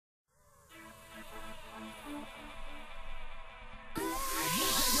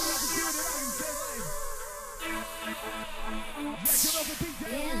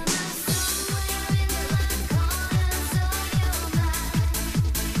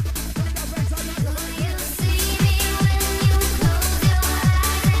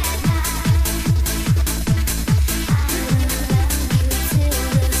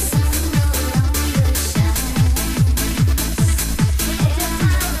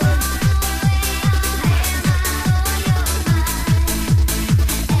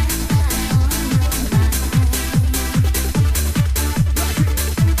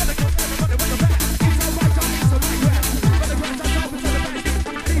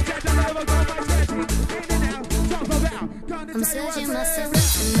I'm searching myself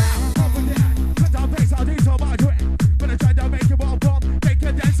tonight. Put down bass, I'll do so much. Gonna try to make it one bomb. Make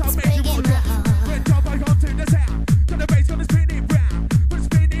it dance, I'll make you one drop. When jump back onto the sound. Got the bass, gonna spin it round. Put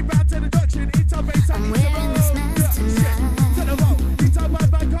spin it round to the junction. It's our bass, I'm wearing this mask tonight. To the road, it's our bad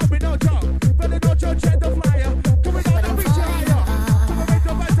back up with no joke. Better not judge, check the flyer. Coming down the beach, higher. Gonna make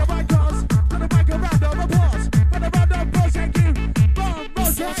the best of my cars. Gonna make a round of applause. And a round of applause, thank you.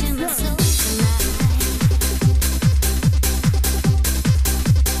 I'm searching myself tonight.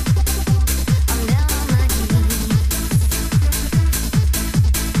 I'm down on my knees.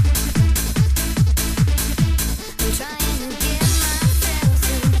 I'm trying to get myself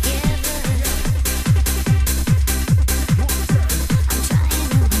together. I'm trying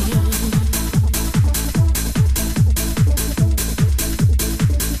to breathe.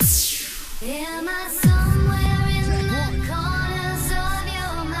 Am I somewhere in the corners of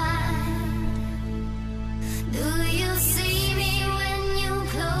your mind? Do you see me when you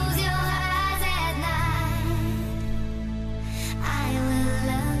close your eyes at night? I will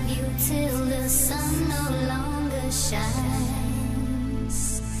love you till the sun no longer shines.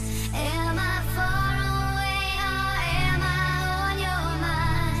 Am I far away or am I on your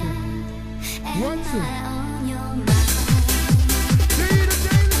mind? Am I on your mind?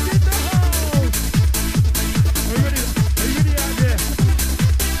 Are you ready? Are you ready out there?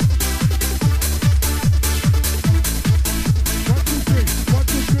 1, 2, 3. 1,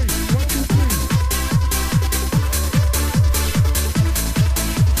 2, 3. 1, 2, 3.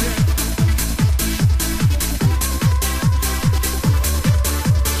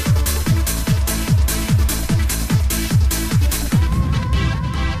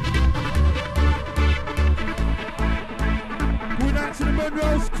 Going out to the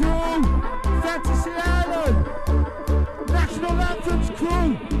Monroes crew, Fantasy Island, National Anthems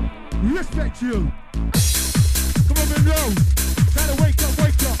crew, respect you. Come on, Monroes, gotta wake up,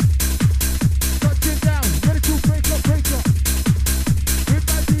 wake up. Touch it down, ready to break up, break up. With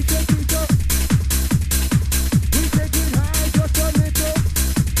my DJ, beat up. We take it high, just a little.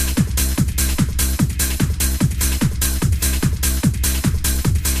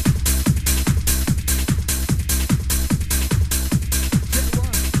 Get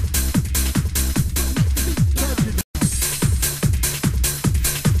one. Touch it.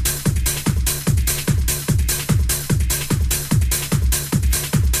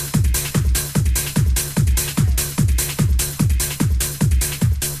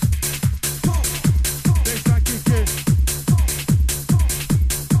 Baseline kick in.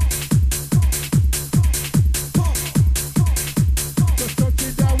 Just touch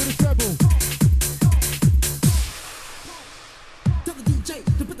it down with a treble. Tell the DJ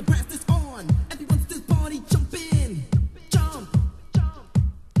to put the brass disc on. Everyone's this party, jump in. Jump.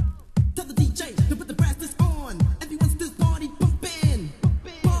 Tell the DJ to put the brass disc on. Everyone's this party, pump in.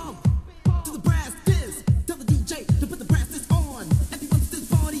 Pump to the brass disc. Tell the DJ to put the brass disc on. Everyone's this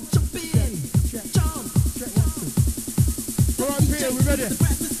party, jump in. Jump. All right, Peter, we ready? The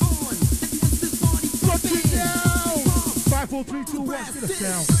brass disc on. Everyone's this party, pump Touch it in. down. Pump 5, 4, 3, 2, 1, brass get us disc.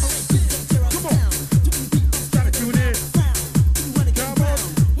 down. Come on. Gotta tune in. Come on.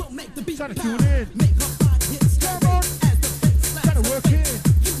 We'll make the beat Gotta bounce. tune in. Make her body hit Come on. as the bass slaps Gotta her work face. in.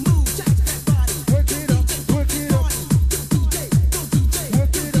 You move, jack that body. Work it up, work it up.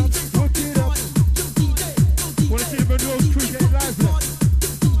 Work it up, work it up. Wanna see the Monroes crew get lively?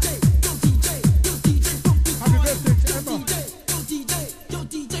 Happy birthday to Emma.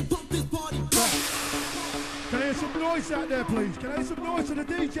 Can I hear some noise out there, please? Can I hear some noise to the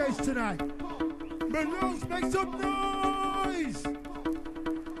DJs tonight? Monroes, make some noise!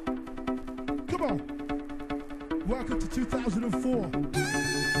 Come on. Welcome to 2004.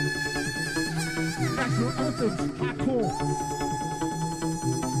 National Anthems, hardcore.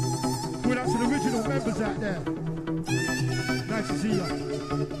 Going out to the original members out there. Nice to see you.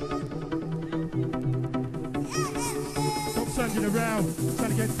 Stop singing around,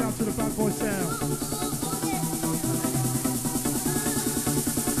 trying to get down to the bad boy sound.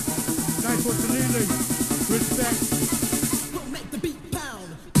 Nice one to Lily. Respect. We'll make the beat pound.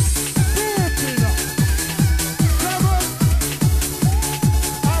 Come on.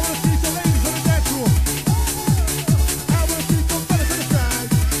 I want to see some ladies on the dance floor. I want to see some fellas on the side.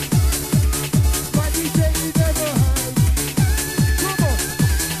 My DJ he never hides. Come on.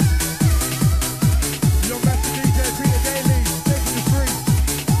 Young master DJ Peter Daly, taking the free.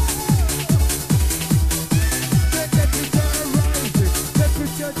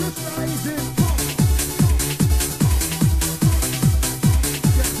 Temperature just rising.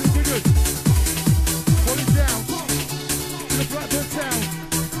 Get super good. Hold it down. To the Blackburn town.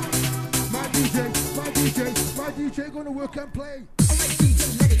 My DJ, my DJ, my my DJ gonna work and play. Alright,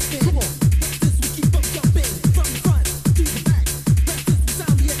 DJ, let it spin. Come on. This we keep up jumping from the front to the back. Press this we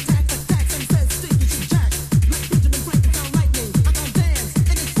sound the attack, attacks and says stick it to jack. Like Benjamin Franklin sound lightning. I gon' dance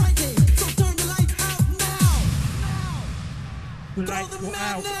and it's frightening. So turn the lights out now. The lights go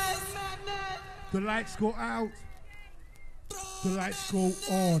out. The lights go out. The lights go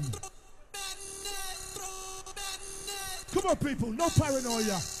on. Come on, people, no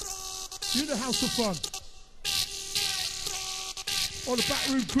paranoia. You're in the house of fun. Or the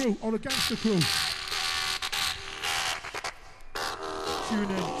backroom crew, or the gangster crew.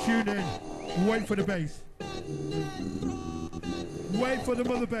 Tune in. Wait for the bass. Wait for the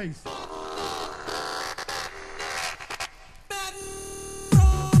mother bass.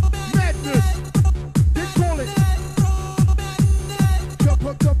 Madness! They call it. Jump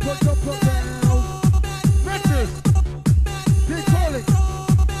up, jump up, jump up down. Madness! They call it.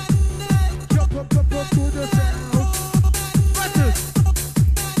 Jump up to the sound. Madness!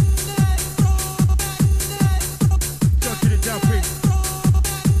 Just get it down, please.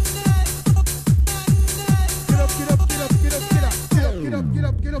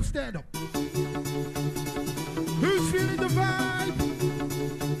 Get up, stand up. Who's feeling the vibe?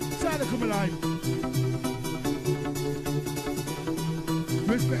 Santa, come alive.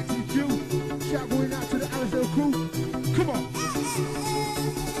 Respect to you. Shout going out to the Alizé crew. Come on.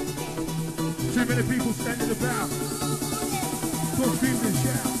 Too many people standing about. Don't scream and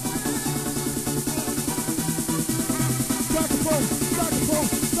shout. Microphone,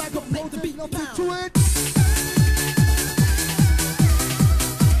 Make the beat up pound. to it.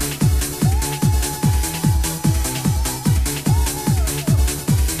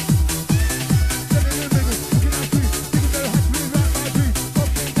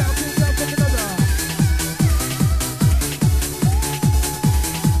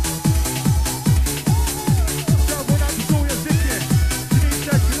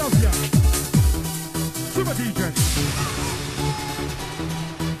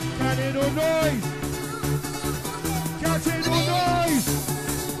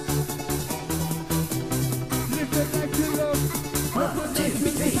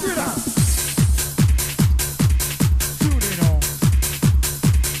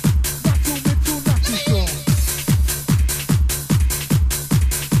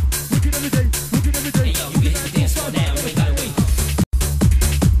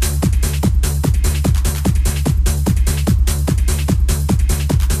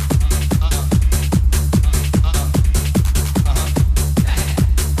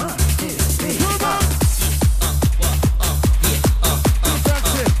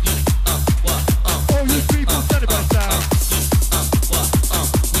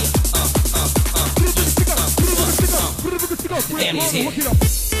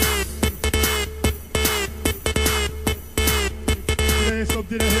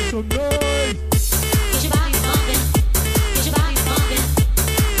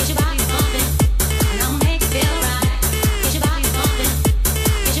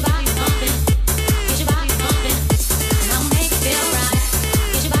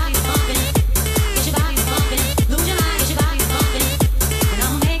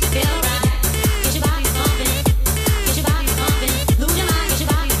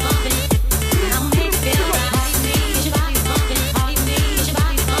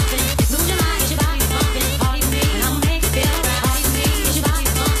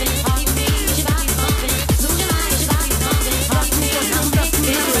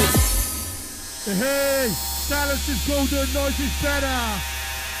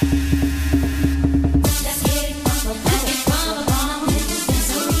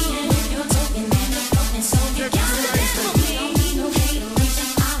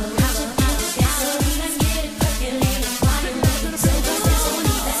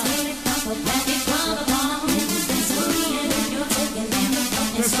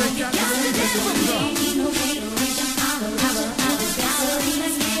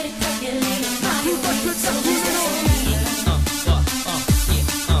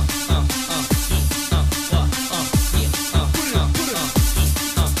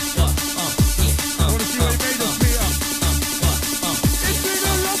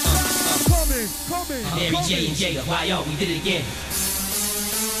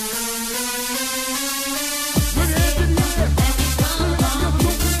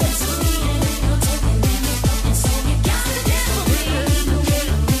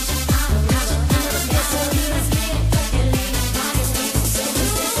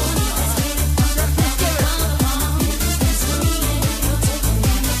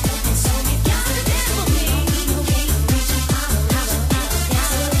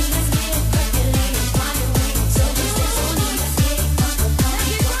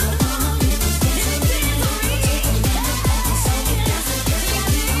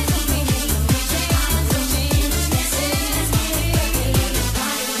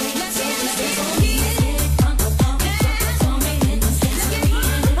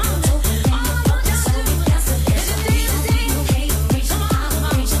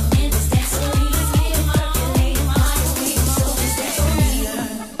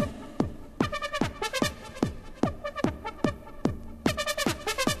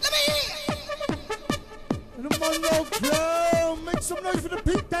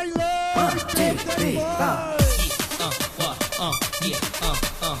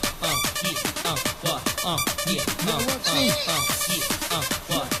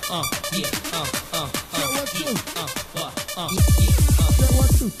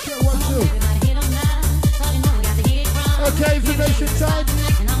 Okay, information time.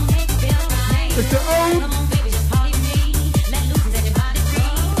 It's the old.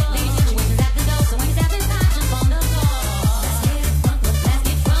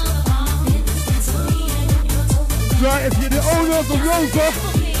 Right, if you're the owner of a Rover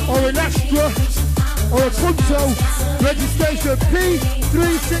or an Astra or a Punto, registration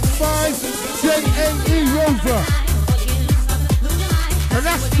P365JAE Rover. An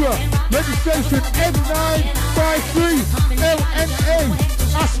Astra, registration M953LNA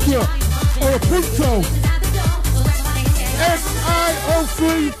Astra or a Punto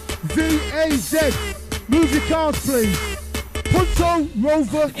MI03VAZ. Move your cars please. Punto,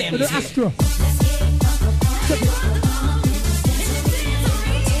 Rover and an Astra.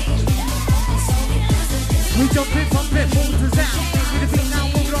 We jump in from flip, hold to sound. With the beat now,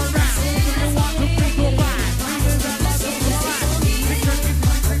 move it on round. Give me 1, 2, 3, 4, 5.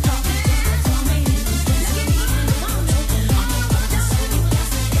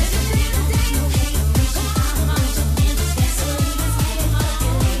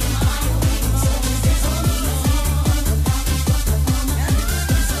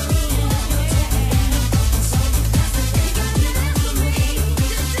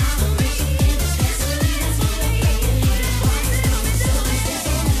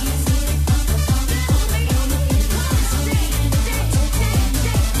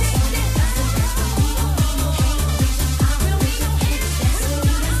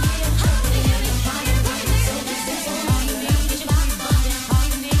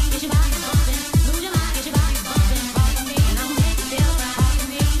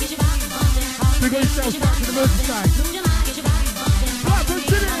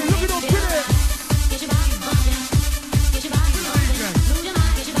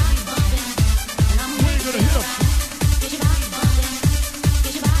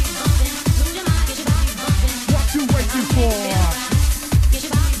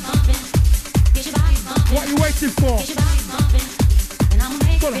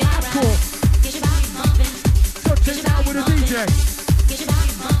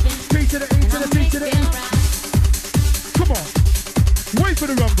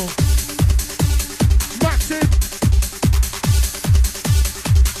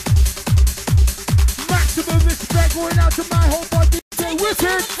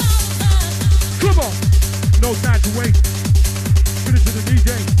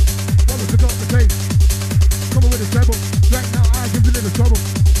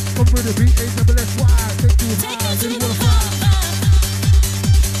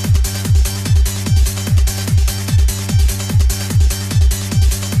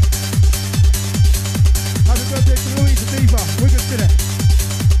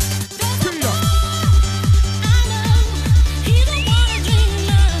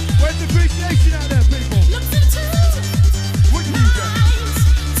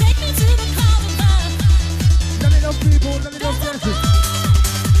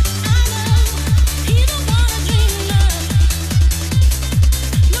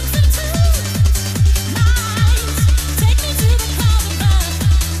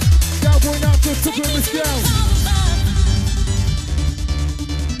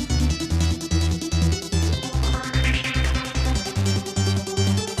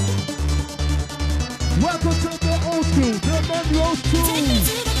 Welcome to the old school, the Monroes crew.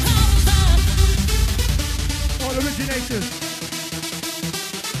 All originators.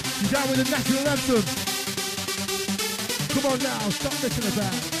 You down with the national anthem? Come on now, stop messing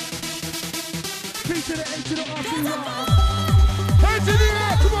about. P to the A to the R to the R. Hands in the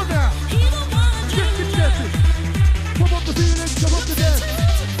air, come on now. Shift your chances. Come up the feeling, come up the dance.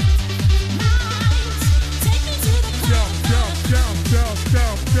 Jump, jump, jump, jump,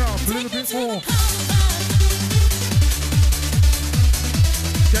 jump, jump. A little bit more.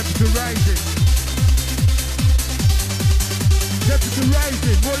 Temperature rising. Temperature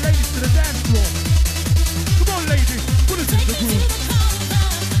rising. More ladies to the dance floor. Come on, ladies. Put us in the groove.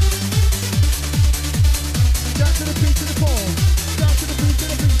 Down to the beat to the ball. Down to the beat to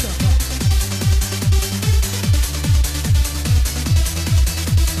the beat.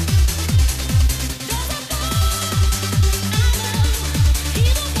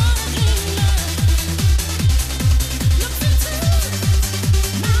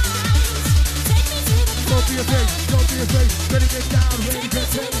 Don't be afraid, don't be afraid. Ready to get down, ready to get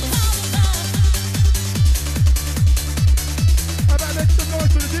down. How about make some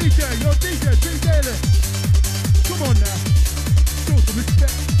noise for the DJ? Your DJ, DJ. Come on now. Show some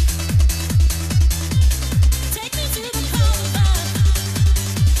respect. Take me to the corner.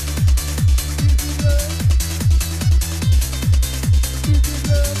 Give me love. Give me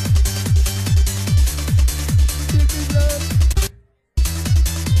love. Give me love.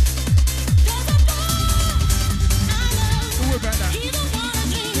 There's a boy I know. Don't worry about that. He don't wanna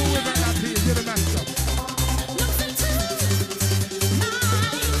dream. Don't worry about that, Peter. You're the master. Looks into my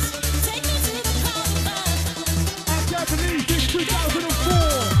eyes. Take me to the corner. I can't believe this 2004.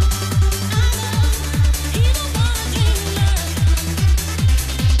 I know he don't wanna dream love.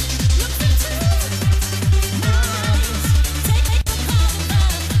 Looks into my eyes. Take me to the corner.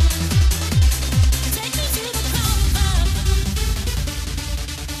 Take me to the corner.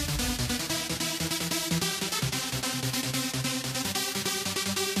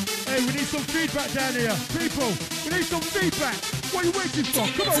 Hey, we need some feedback down here. People, we need some feedback. What are you waiting for?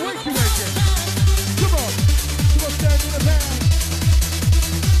 Come on, wakey. Come on. Come on, stand in the pound.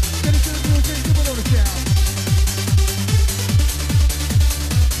 Get it to the music, come on the sound.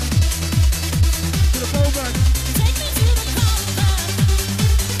 To the bowman. Take me to the corner.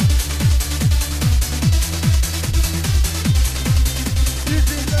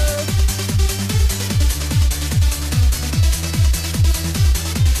 Easy love.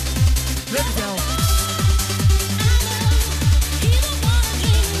 Let me go. I know he don't wanna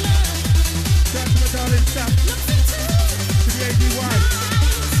dream love. Shout to my darling Sam. Looks into To the ADY. my eyes.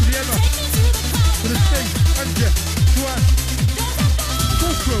 To the Emma. Take me to the To the corner. Sting. Anja. To us. There's a boy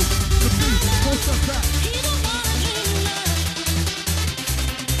Full crew. The beat. Post us back. he don't wanna dream love.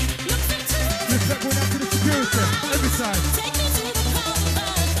 Looks into Lift that one out to the security. Every time. take me to the corner.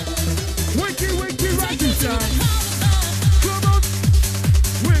 Wakey, rising To the time. corner. Come on.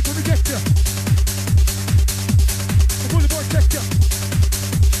 We're gonna get ya. The bully boy check ya.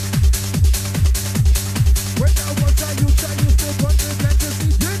 When I want time, you still want the fantasy,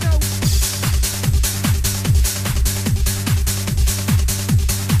 you know.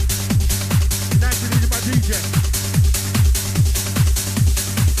 Naturally, my DJ.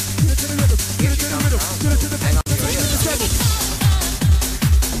 Get it to the rhythm, get it to the rhythm, get it to the treble.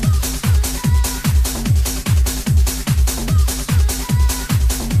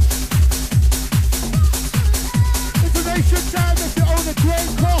 Information time if you own a grey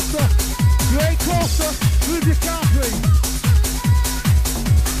Corsa. Grey Corsa, move your car please.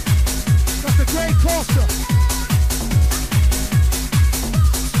 That's a grey Corsa.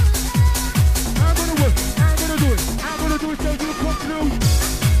 I'm gonna do it so you come through.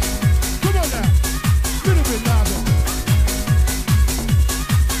 Come on now, little bit louder.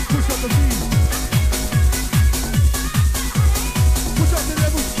 Push up the beat. Push up the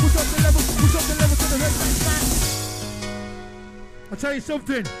level, push up the level, push up the level to the red line. I'll tell you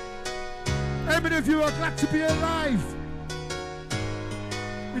something. How many of you are glad to be alive?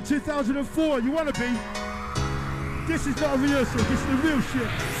 In 2004, you want to be? This is not a rehearsal, this is the real shit.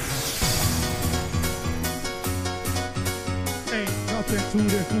 Ain't nothing to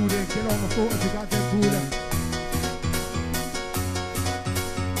this, get on the floor if you got that cooler.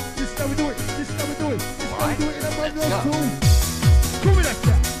 This is how we do it, this is how we do it. This is how we do it in a Monroes too. Come with that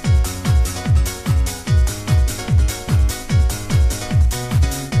shit.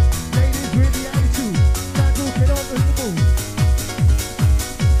 Ladies with the attitude, time to get on the move.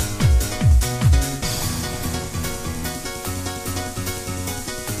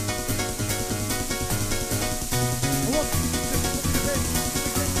 I want you to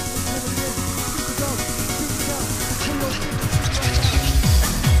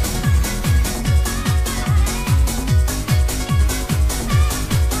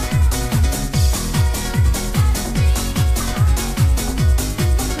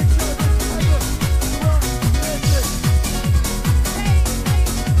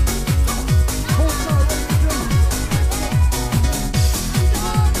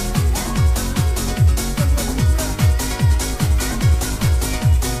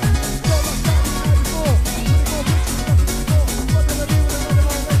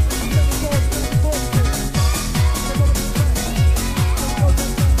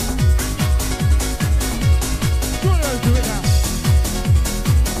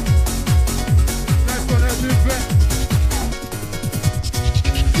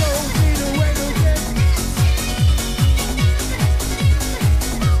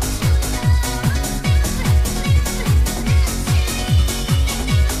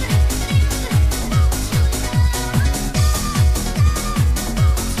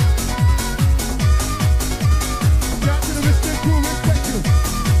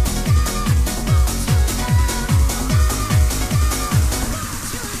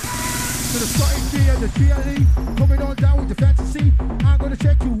wanna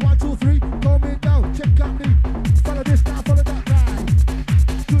check you. 1, 2, 3, coming down, check out me. Follow this now, follow that line.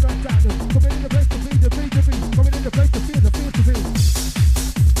 Do not doubt them. Coming in the place to be, the be, the be. Coming in the place to feel, the feel to be.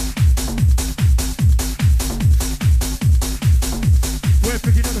 We're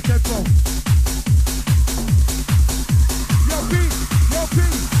picking up the tempo. Yo, P,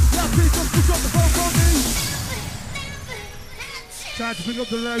 just push up the phone for me. Time to pick up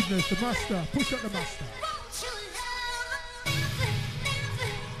the loudness, the master. Push up the master.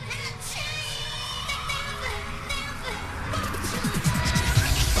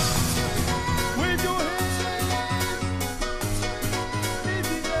 With your hands in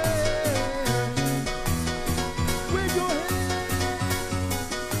the air. With your hands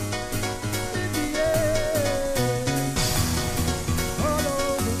in the air. All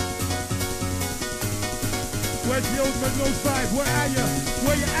over. Where's the old Monroes vibe? Where are you?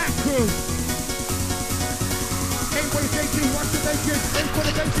 Where you at, crew? Ain't what you thinking, what's the making? Ain't what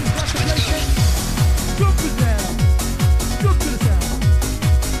you thinking, what's the making? Jump to down. Jump to the sound.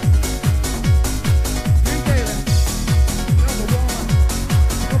 Big Daily. Number one.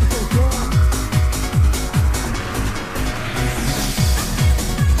 Number so strong.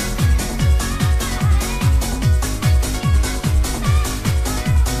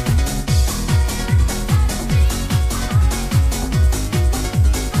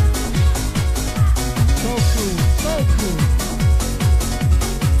 So cool, so cool.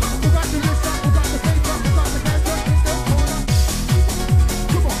 Who got the wrist up? Who got the face up? Who got the hands up in the corner?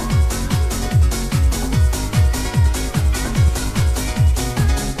 Come on.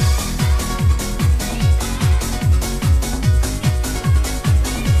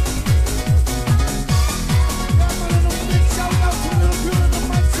 Yeah, man, and a big shout out to the crew in the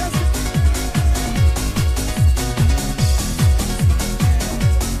Manchester.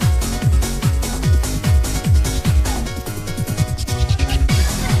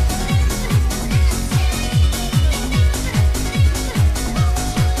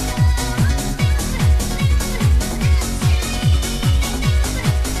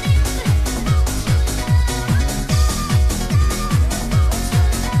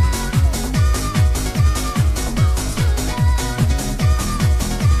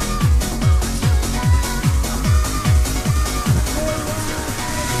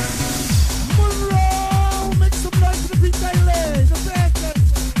 Monroe, make some noise for the big Daily, the band.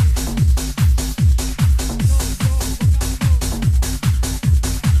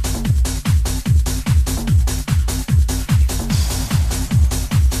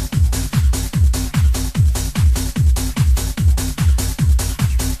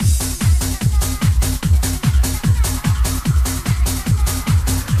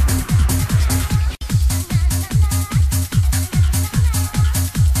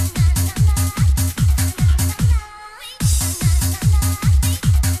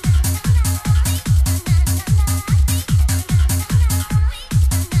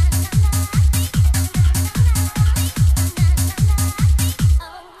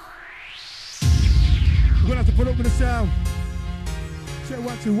 We're gonna have to put up with the sound. Check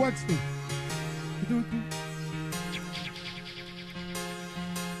 1, 2, 1, 2.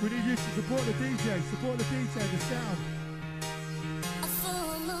 We need you to support the DJ, support the DJ, the sound.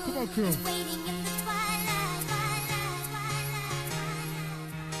 Come on, crew.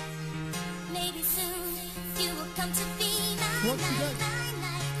 Maybe soon you will come to be Once again.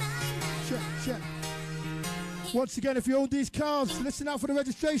 Check, check. Once again, if you own these cars, listen out for the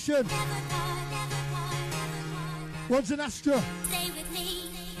registration. One's an Astra. Stay with me,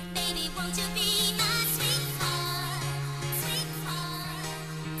 baby, won't you be my sweetheart, sweetheart?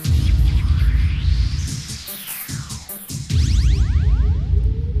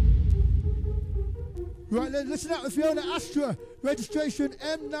 Right then, listen out if you own an Astra. Registration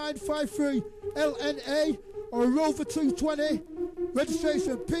M953LNA or a Rover 220.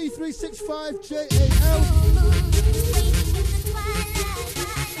 Registration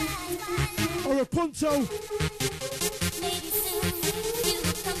P365JAL or a Punto. Maybe soon you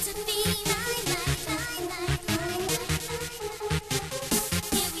will come to be my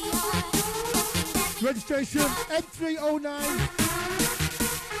Here we are, hoping that we Registration M309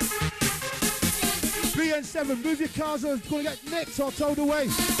 BN7. Move your cars or it's going to get nicked or towed away.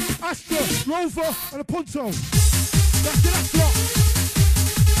 Astra, Rover and a Punto. That's it, that's what.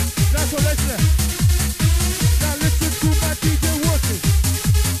 That's what, listen. Now listen to my DJ working.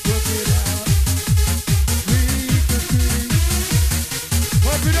 Work it out. We can see.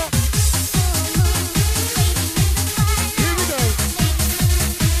 Pump it up. Here we go.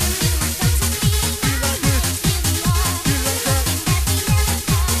 Feel like this. Feel like that.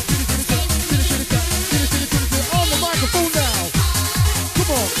 On the microphone now.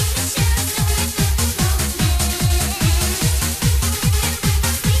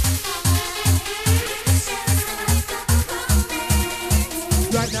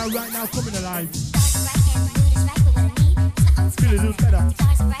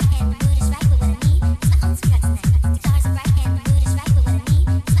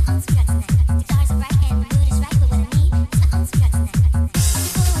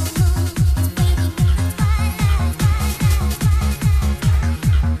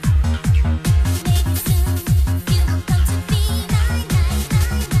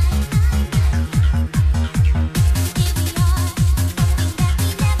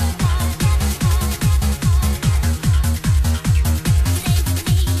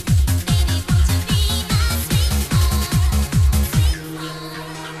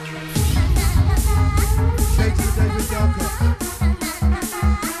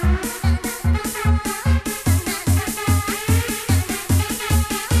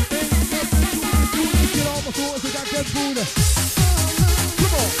 Maluna.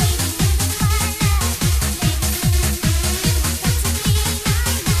 Come on.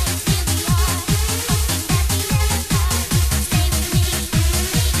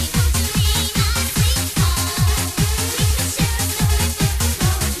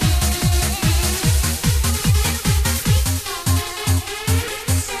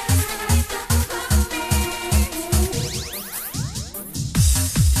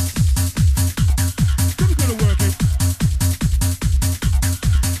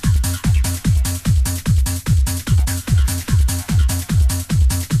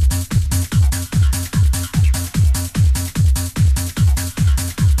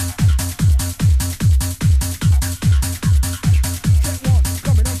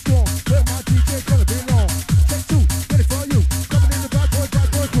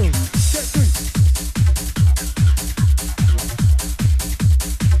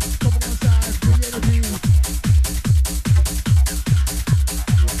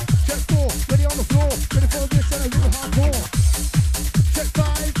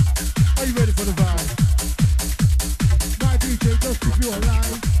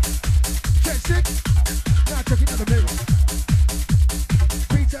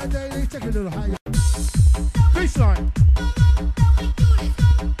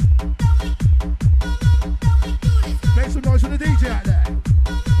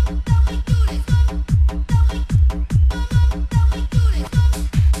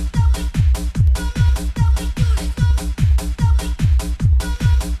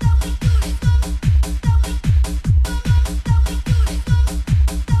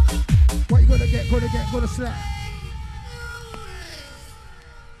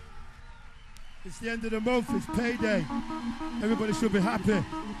 It's the end of the month, it's payday. Everybody should be happy.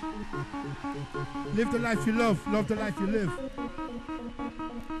 Live the life you love the life you live.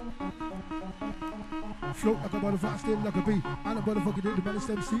 Float like a motherfucker, stand like a bee. I'm a motherfucker in the baddest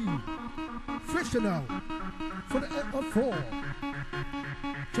MC. Fresh now, for the end of 4.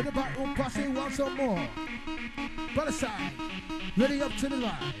 To the back room, posse, want some more. By the side, ready up to the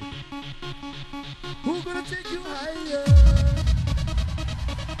right. Who's gonna take you higher?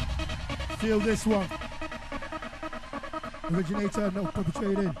 Feel this one. Originator, no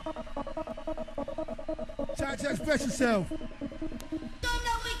perpetrating. Try to express yourself.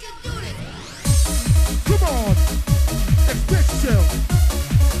 Come on, express yourself.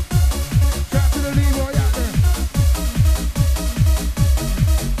 Shout to the Leroy out there.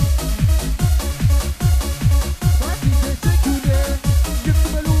 My DJ take you there. Give to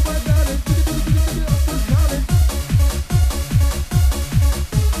my loo, my darling. Give to my darling.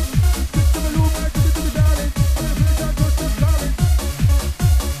 Give to my loo, my darling. I'm gonna play that just darling.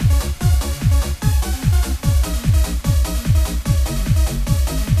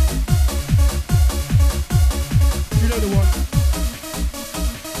 You know the one.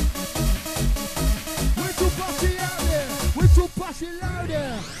 We're too bossy out there. We're too bossy louder.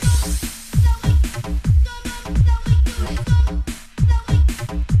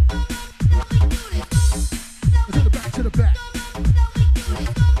 To the back, to the back.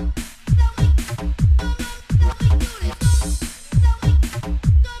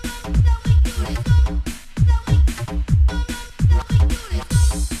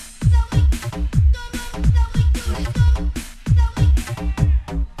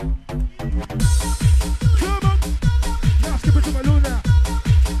 Come on. Now skip it to my Luna.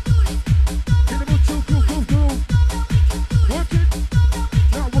 Get the mood, groove. Work it.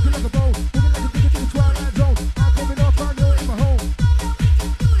 Now working like a bow. Working like a ticket to the twilight zone. I'm coming off, I know in my home.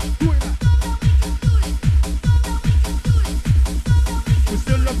 Do it now. We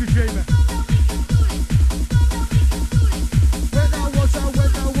still love you, Jamie. When I was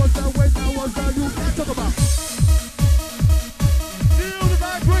you can't talk about. Feel the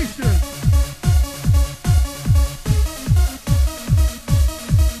vibration.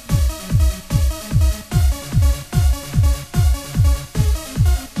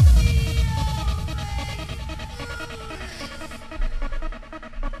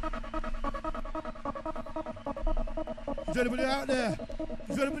 Is anybody out there?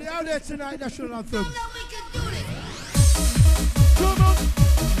 Is anybody out there tonight? National anthem. Come on.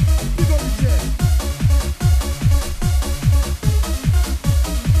 You got the chair.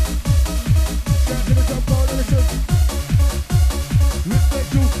 Shout to the top ball, listen. Respect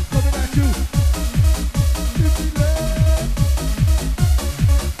you, coming at you. If you love.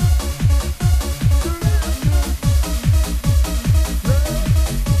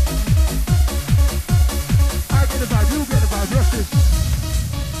 I get the vibe, you get the vibe, rush it.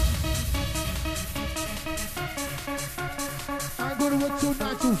 I ain't gonna work too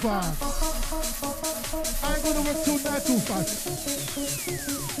night too far. I ain't gonna gonna work till 9 to 5.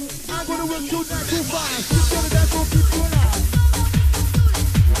 I'm gonna work till 9 to 5. Just gonna dance on keep you alive.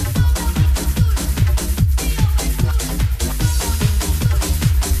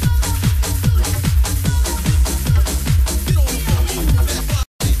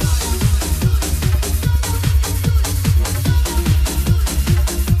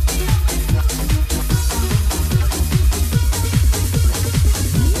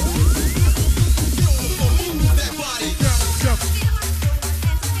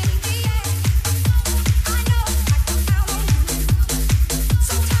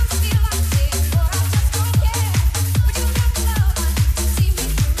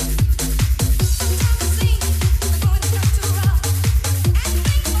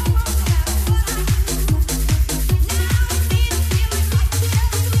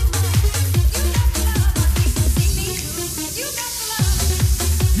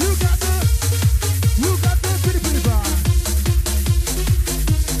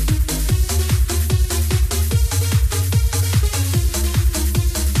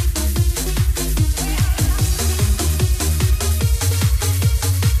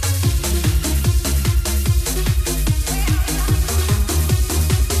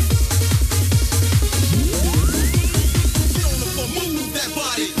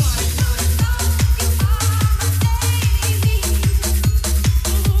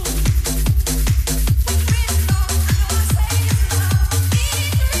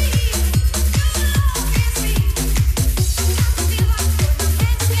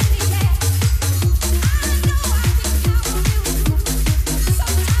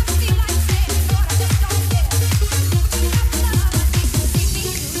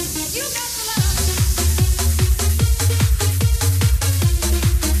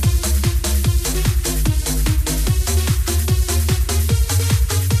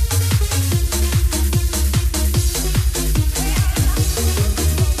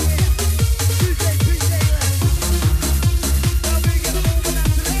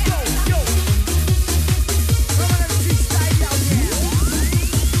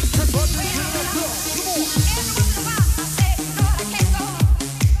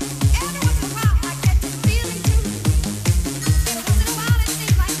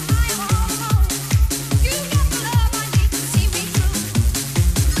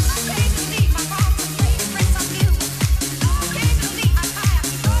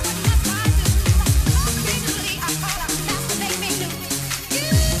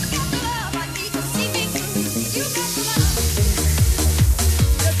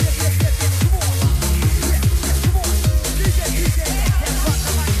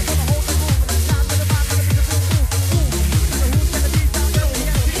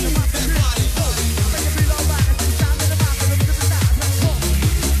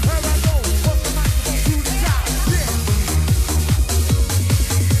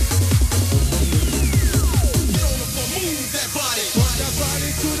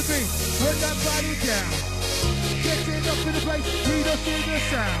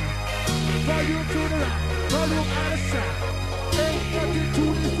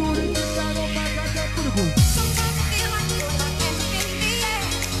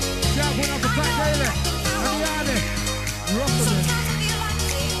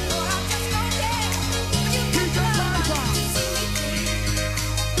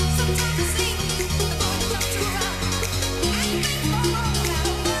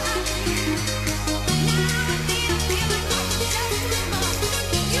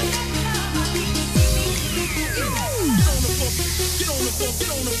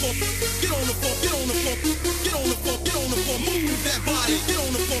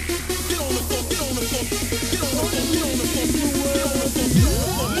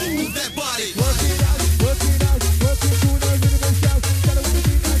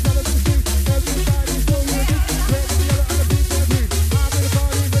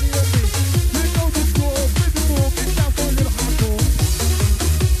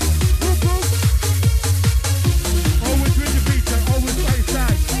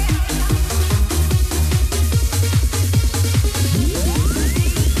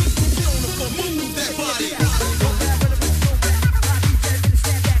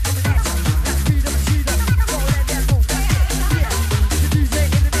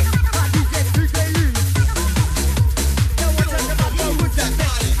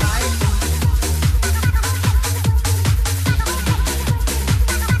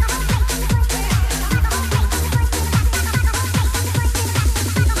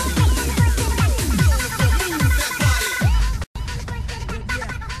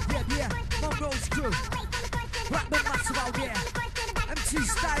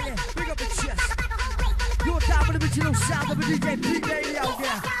 You're down with the original sound of a DJ P-Daily out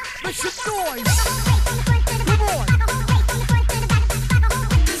there. Make some noise. Come on.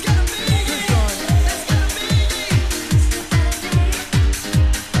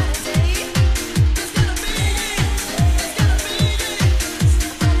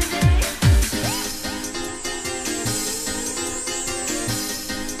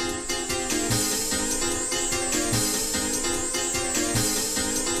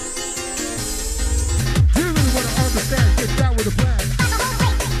 Get down with the plan.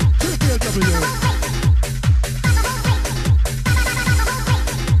 To the PLW.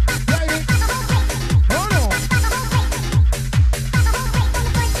 Hold on.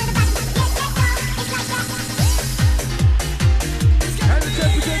 And the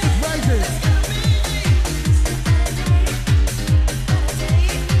temperature is rising.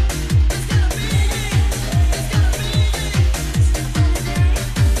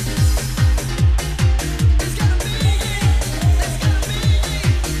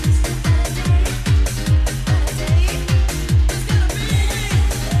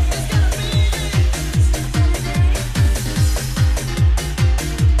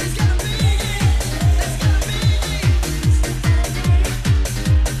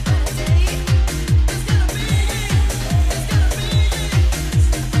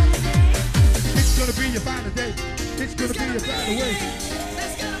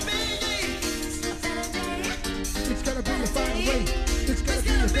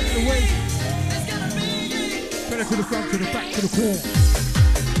 To the front, to the back, to the core.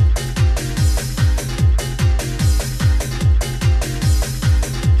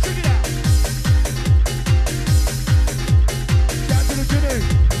 Check it out. Shout to the Jimmy.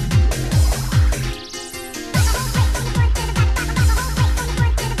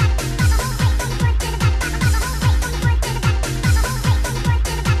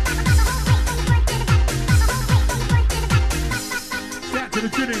 Shout to the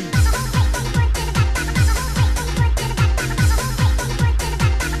Jimmy.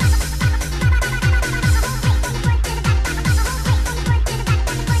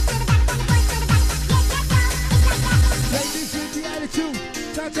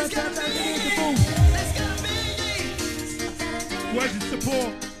 Where's the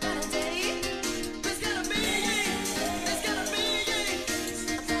support?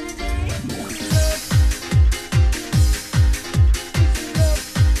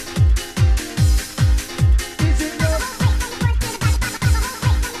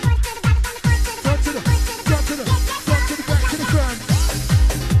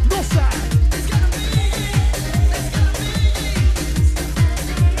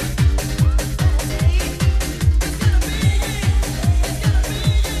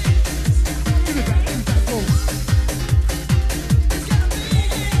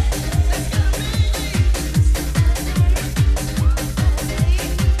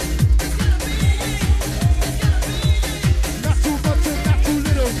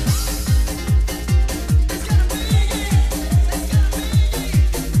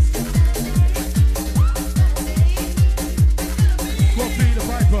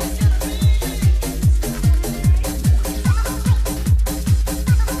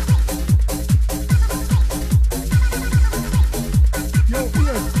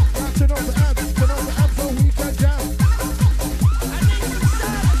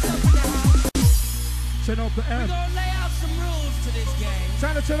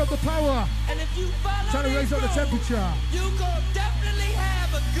 Turn up the power. And if you follow trying to raise up the temperature. You gonna definitely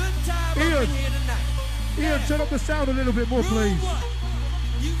have a good time over here tonight. Ian, turn up the sound a little bit more, please.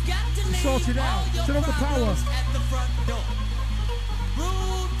 You got to sort it out. Turn up the power. At the front door.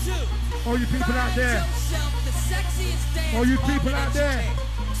 Rule 2. All you people out there. All you people out there.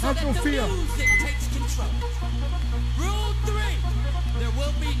 Have no fear. Rule 3. There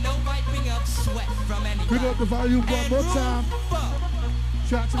will be no wiping of sweat from anyone. Bring up the volume one more time.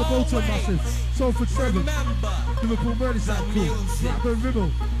 Shout out to the Bolton Massive, Salford 7, Liverpool Merseyside Crew, Blackburn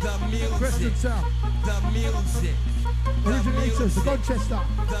Ribble, Preston Town, Originators, the Donchester,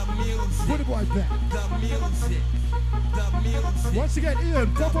 Woody Boy Bet. Once again,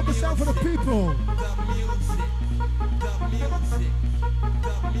 Ian, pop up the sound for the people.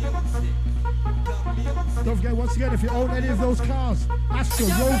 Don't forget, once again, if you own any of those cars, Astra,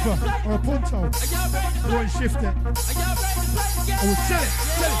 Rover, or a Punto, go and shift it. I will sell it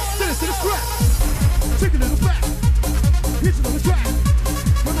to the scrap. Take it in the back. Hit it on the track.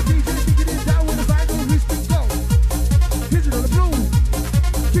 When the DJ kick it in down with the vinyl, wrist and go. Hit it on the blue.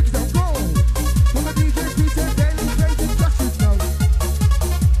 Kick it down, go. When the DJ pretend daily crazy justice now.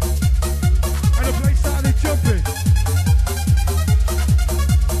 And the place started jumping.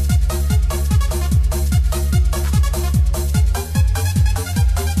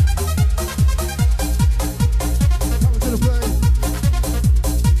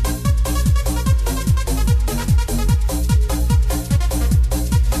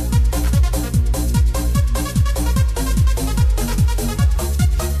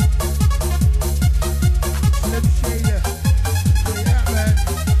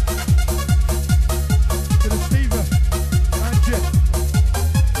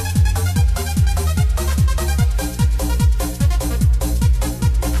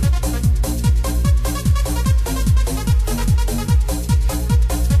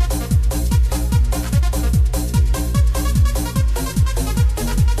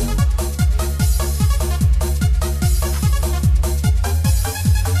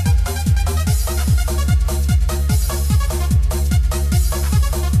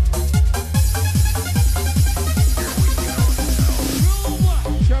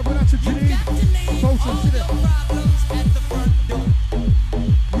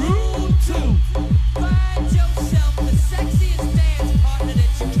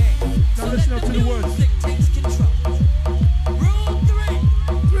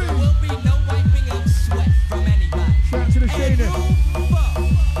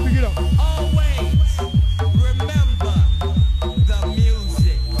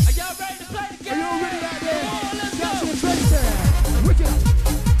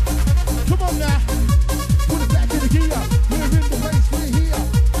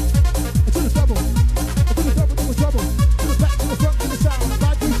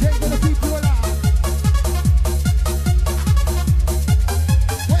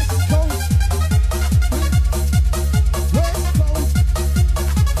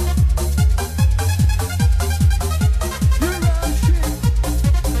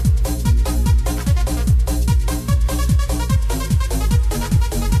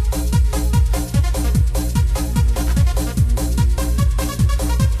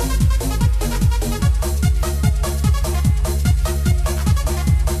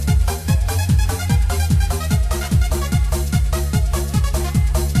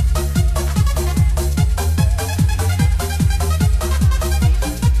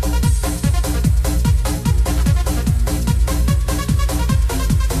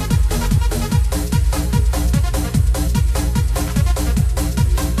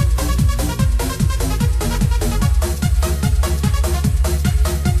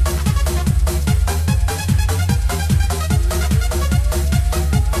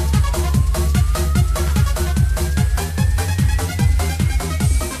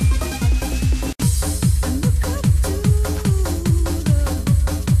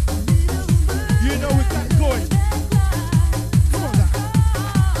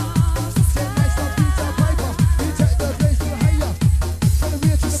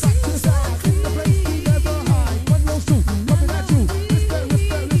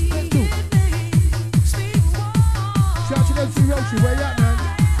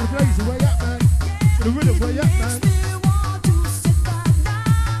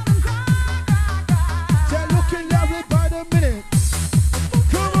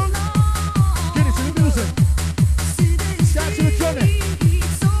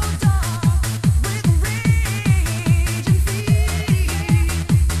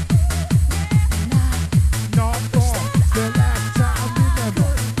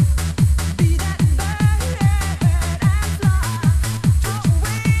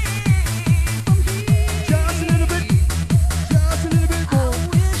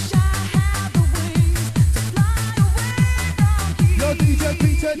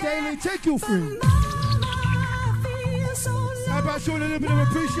 daily, take you free. How about showing a little bit of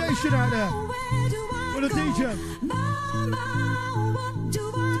appreciation out there for the DJ?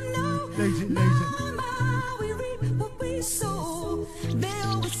 Lazy. They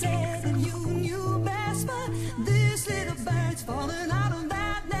always said that you knew best, but this little bird's falling out of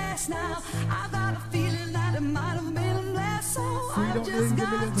that nest now. I got a feeling that it might have been less, so I just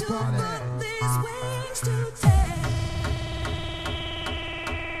got to put these wings to take.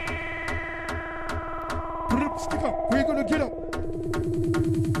 Stick up, we're gonna get up.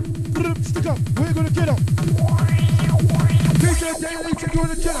 Stick up, we're gonna get up. DJ Daily, take you on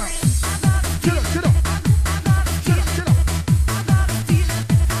the chill out. Chill up. Chill up.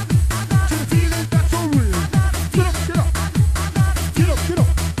 To the feeling that's so real. Chill up. To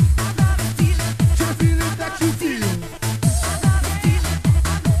the feeling that you feel.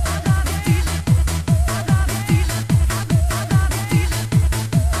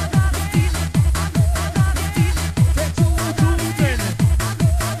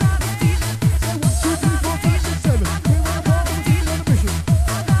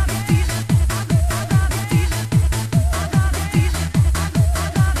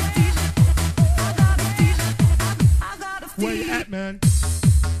 Where you at, man?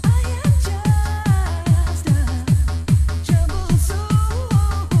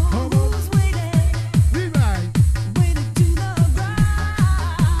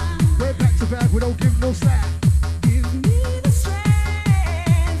 We're back to back, we don't give no slack. Give me the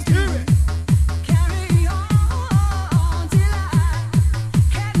strength to carry on till I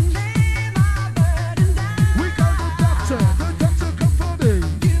can lay my burden down. We got the doctor come for me.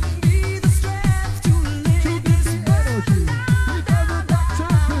 Give me the strength to live this Energy. burden We got the doctor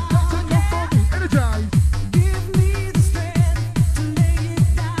come for me. Energize. Give me the strength to lay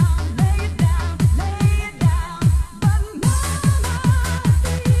it down. But mama, I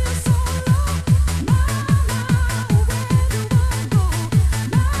feel so low. Mama, where do I go?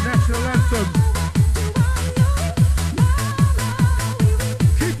 National anthem. Keep on.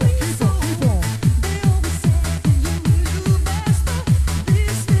 They always said that you knew best, but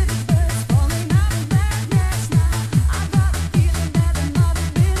this little bird's falling out of that nest now. I got a feeling that it might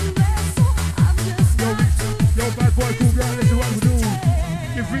have been blessed, so I've just got to Yo, bad boy, cool girl, listen what we do.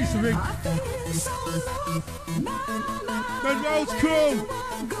 Give Reese a ring. I feel so low. Monroes crew,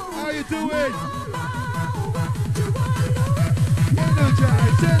 how you doing?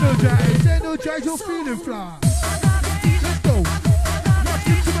 Energize your feeling fly. Let's go. Let's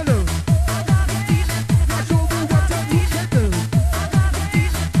get to my love. Let's show me what time you can do.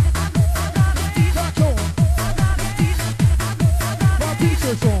 Rock on. My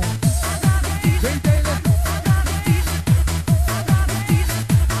pizza song. Hey, Taylor.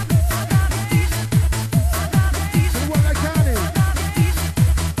 To the one like Connie.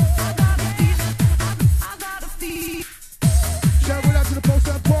 I got a feel. Shout it out to the post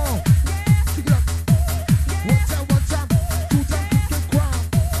and Paul. Pick it up. One time, two time, quick crime.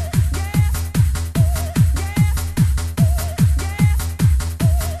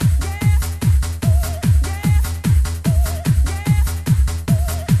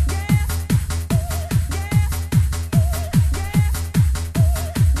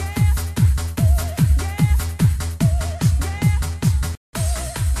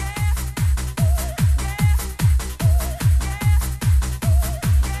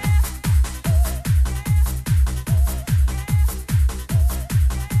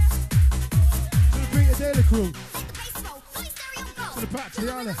 To the Peter Daily crew. To the Pat, to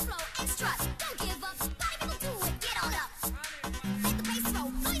the Anna.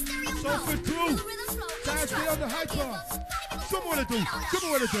 Salford crew. Guys, get on the hyper. Come on, do.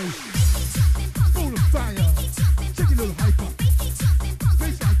 Full of fire. Take a little hyper.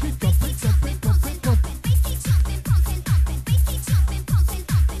 Baseline, pick up.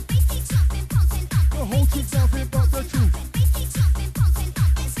 The whole truth's out here about the truth.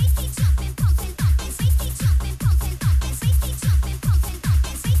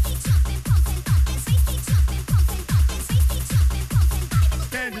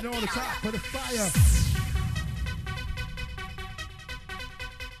 Standing on the top of the fire.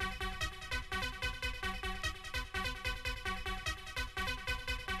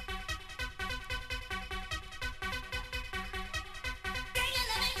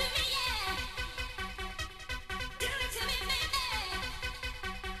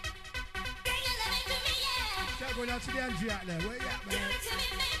 Shout going out to the Angie out there. Where you at, man?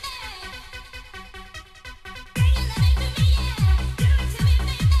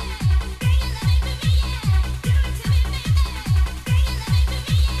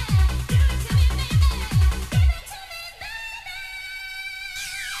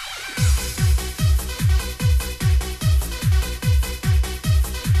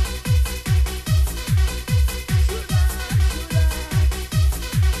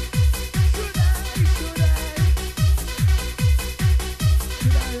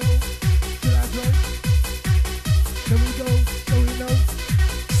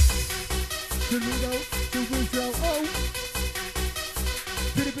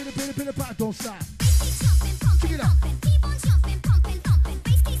 pin it back, don't stop. Check it out. Keep on jumping, pumping, thumping.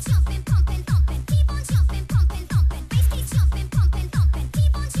 Bass keep jumping, pumping, thumping. Keep on jumping, pumping, thumping. Bass keep jumping, pumping, thumping.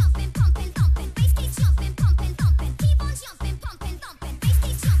 Keep on jumping, pumping, thumping. Bass keep jumping, pumping, thumping. Keep on jumping, pumping, thumping. Bass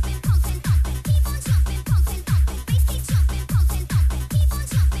keep jumping, pumping, thumping. Keep on jumping, pumping, thumping. Bass keep jumping, pumping, thumping. Keep on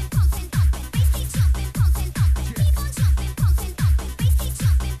jumping, pumping, thumping. Bass keep jumping, pumping, thumping. Keep on jumping, pumping, thumping. Bass keep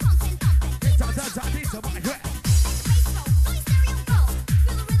jumping, pumping, thumping.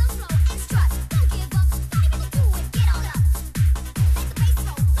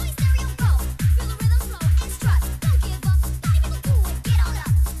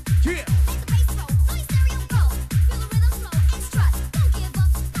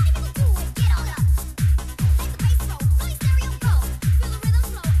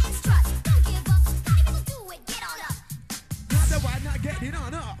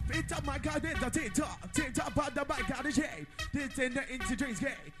 It's a mic, right? In the introduce game.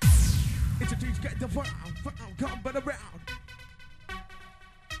 Introduce get the frown, come but around.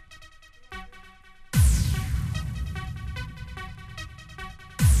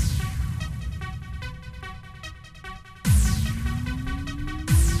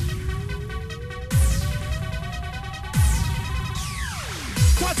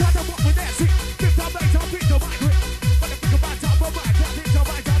 Can't tell them what we're dancing. Give time back, time beat the mic with. But the think about time, but I can't think to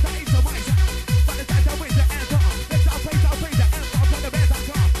my time, that ain't to my time. But the time that wins the answer. Let's all play the answer. From the best I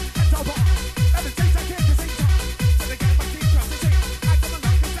come. Let's all walk. And the things I can't to sing time. So they get my teeth crossed to sing. I come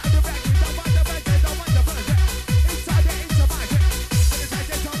along inside the back. Don't want the back, don't want the front. Inside the into my head. So the time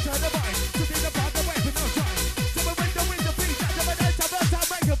they talk to the boys. To think about the way for no choice. So we win the beat. That's the time, first time,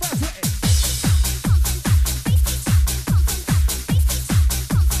 make a first way.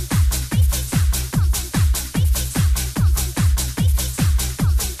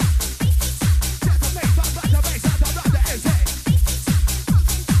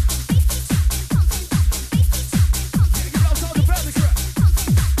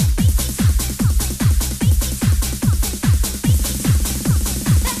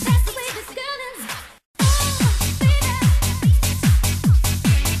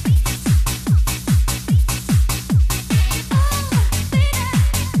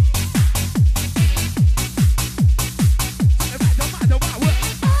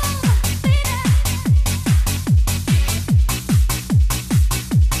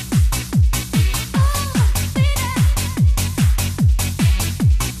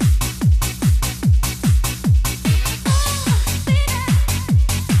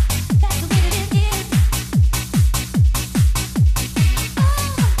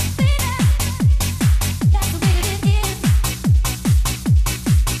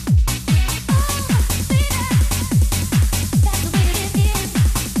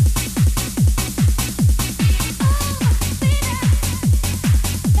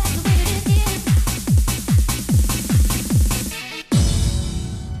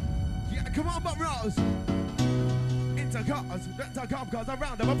 Come on, Monroes. Into cars, let's take cars, a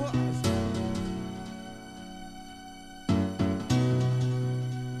round of applause.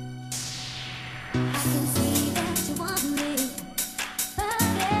 I can see that you want me, but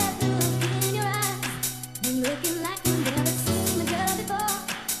there's a look in your eyes. You're looking like you've never seen a girl before,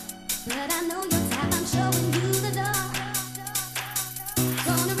 but I know your type. I'm showing you the door.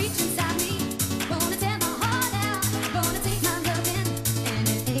 Gonna reach inside me, gonna tear my heart out, gonna take my loving, and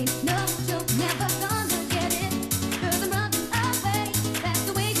it ain't no joke. Never gonna get it, 'cause I'm running away. That's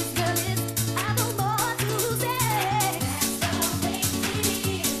the way this girl is. I don't more to say. That's the way it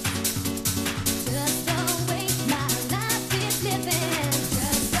is. Just the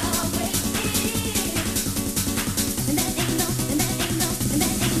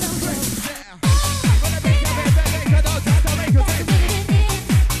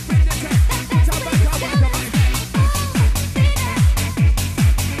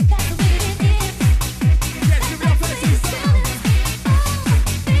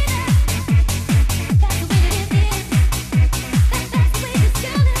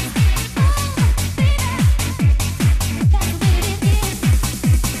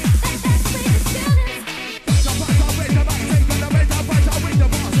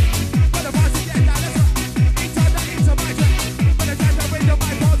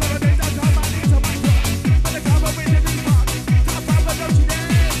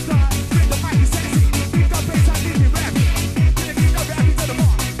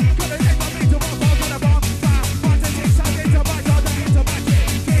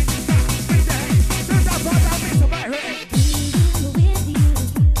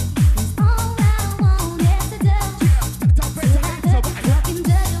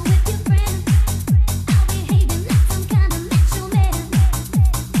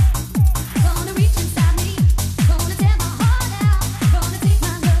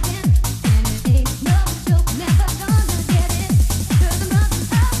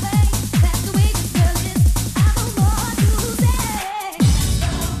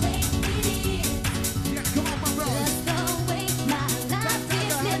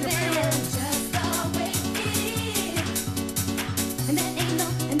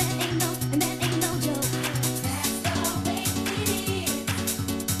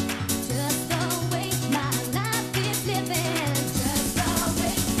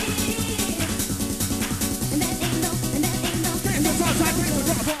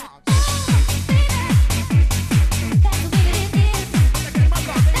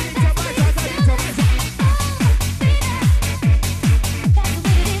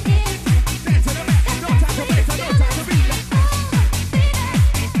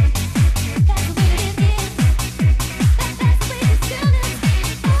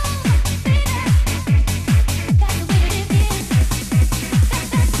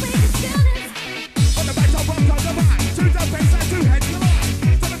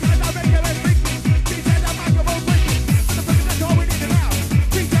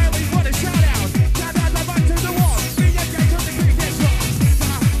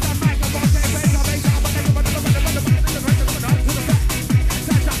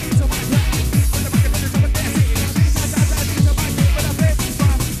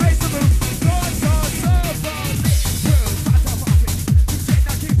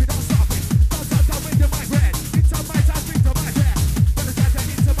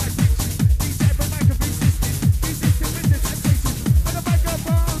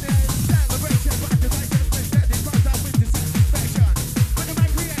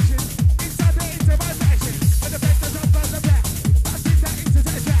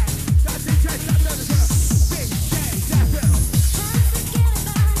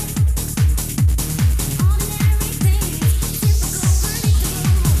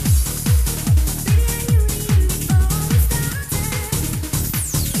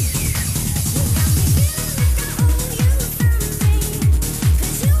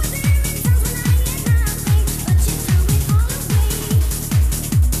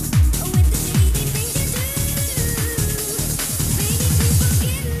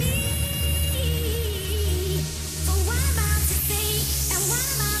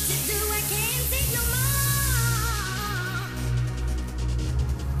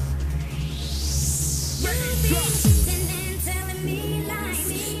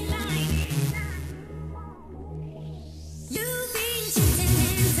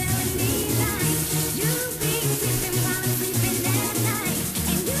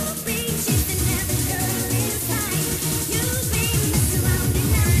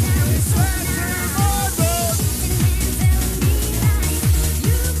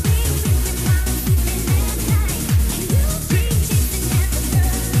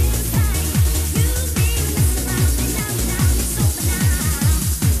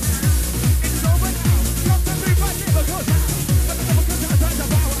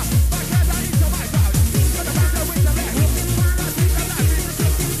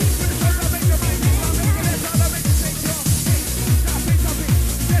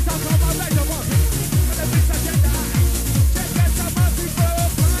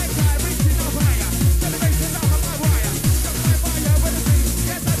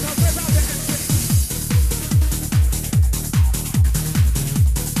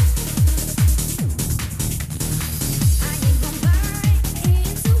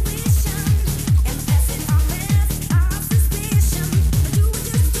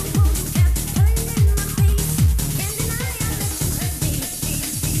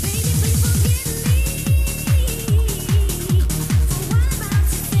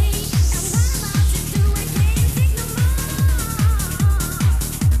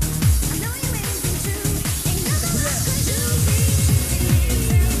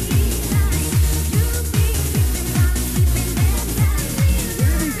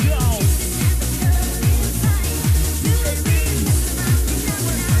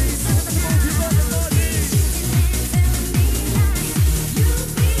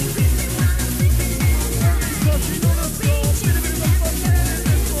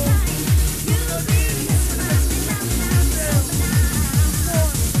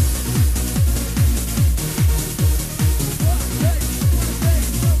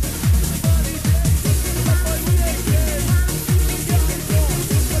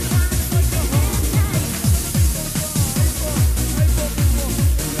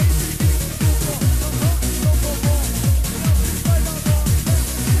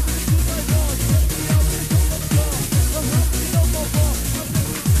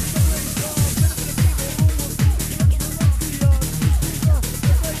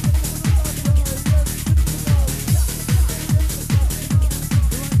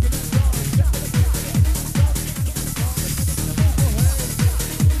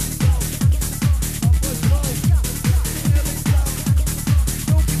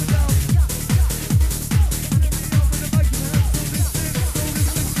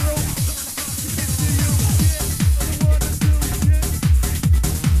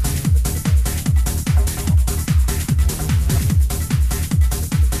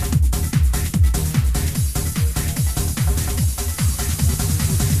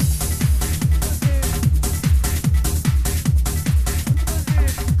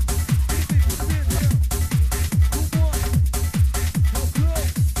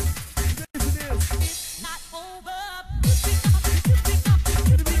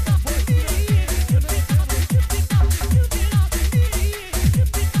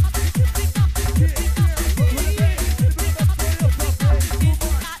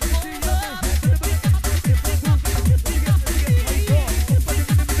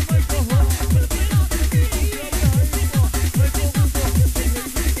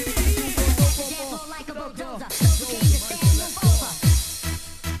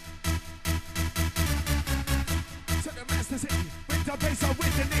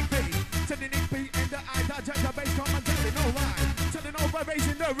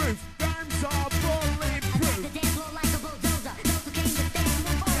raising the roof. Rhymes are bulletproof. The dance floor like a bulldozer. Those who came to stand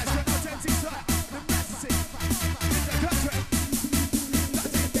move over. Yes, no tendency, sir. The message in the country.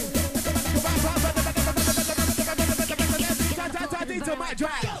 Into my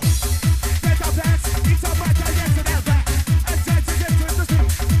drive. Get up, dance. It's up, right, yes, and out there. And dance to get to the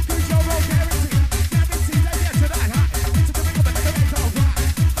street. Cause your road guarantee. Guarantee that yes, and I high. Into the middle of the make all right.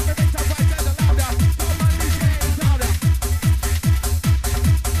 I'm a make up right there, the louder. All my DJ is louder.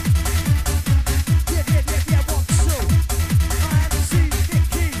 Yeah, 1, 2. MC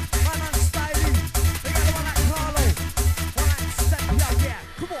Nicky, my man Styling. They got the one like Carlo, one like Step, yeah.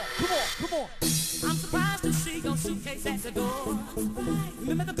 Come on. I'm surprised to see your suitcase at the door.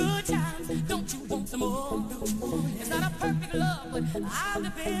 Remember the good times, don't you want some more? It's not a perfect love, but I'll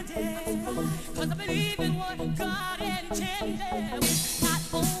defend it. Cause I believe in what God intended. Not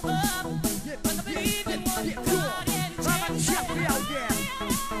over, cause I believe in what God intended. Check me out, yeah.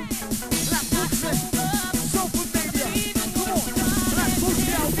 Black Brooklyn, so familiar. Come on, Black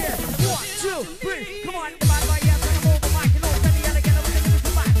Brooklyn out there. 1, 2, 3, come on, everybody, right here. Turn them over, mic and all, send the elegant, I'm gonna give it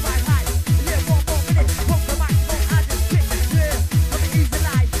to mic, right, high. Yeah, 1 more minute, pump the microphone, I just kick it, yeah. Let me ease the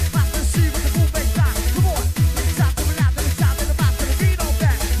light, master C with the full bass line. Come on, inside to the left, to the top, to the back, to the beat on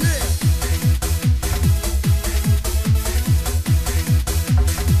back, yeah.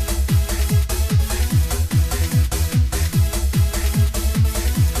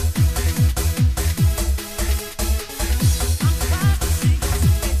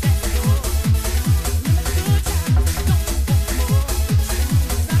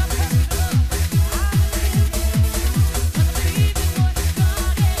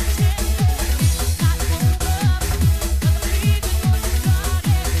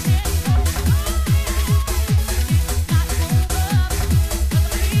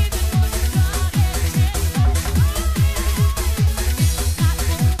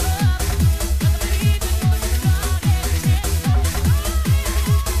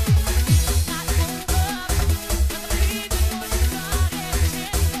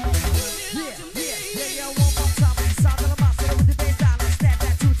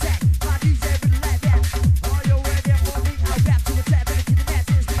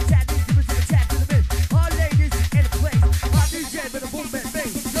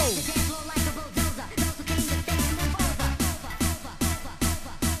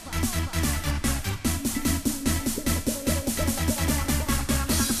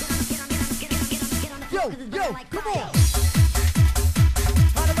 Yo, come on.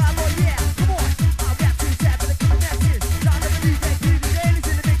 All about, boy, yeah, come on. I'll rap to tap and the message. Y'all never DJ, Peter Ladies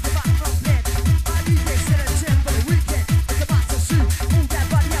in the mix of my trumpet. My DJ set a tip for the weekend. It's a master shoot. Move that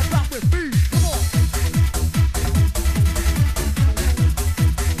body and rock with me. Come on.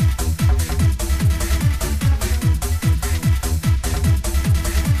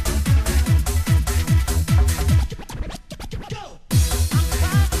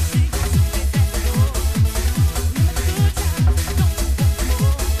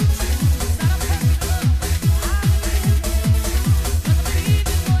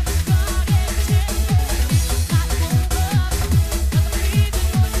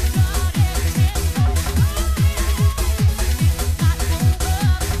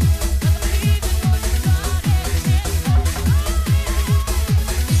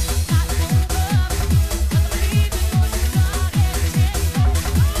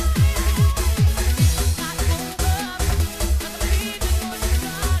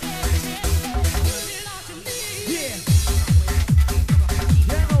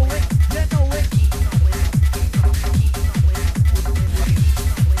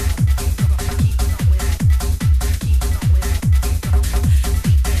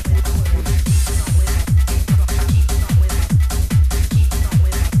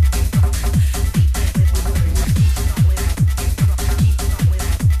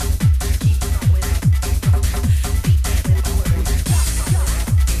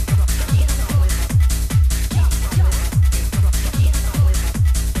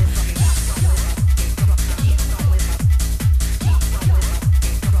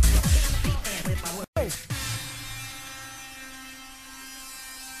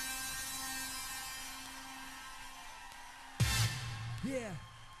 Yeah,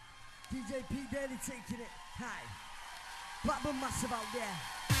 DJ P Daily taking it high. Blackburn Massive out there.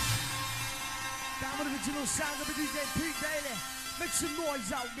 Down with the original sound of the DJ P Daily. Make some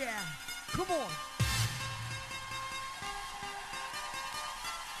noise out there. Come on.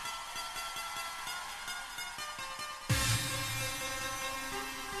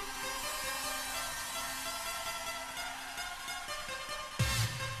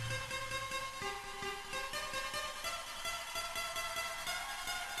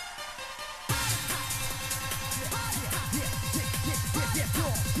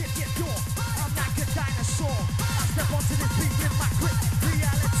 I'm like a dinosaur. I step onto this beat with my grip.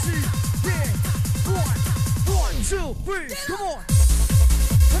 Reality, yeah. One, two, three, come on.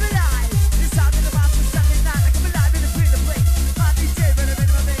 Come alive. It's out in the mouth of Sunday night. Like I'm alive in the green of place. My DJ, rhythm in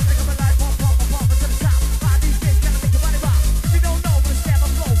my veins. Like I'm alive, pump to the top. My DJ's gonna make your body rock. If you don't know, I'm gonna step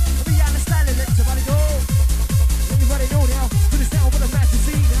up low. I'll be on the style and let somebody go. Everybody know now. To the sound with a master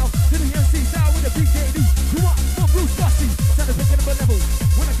scene now. To the MC style with a big JD. Come on, Monroes, bossy. Time to pick it up a level.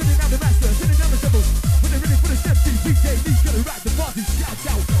 When I couldn't have the master, sitting down the double. When they're ready for the step, big JD. Gonna ride the party. Shout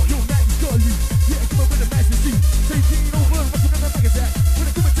out. Yo, man, you call you. Yeah, come on with the master scene. Taking over, what's another like that? When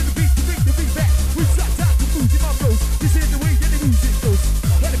I come into the beat, to bring the beat back. We shot out the food in Monroes. This is the way that the music goes.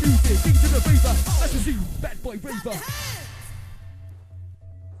 Let the music, things to the favor. Master scene, bad boy raver.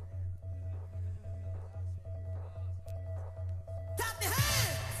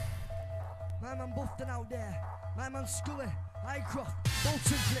 My man Buffton out there, my man Scully, Highcroft,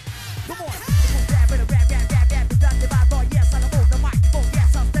 Bolton Flick. Come on, rap, that's the bad boy. Yes, I'm on the microphone.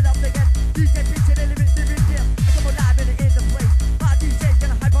 Yes, I'm still up again. DJ pitching the living here. I come alive in the place. My DJ's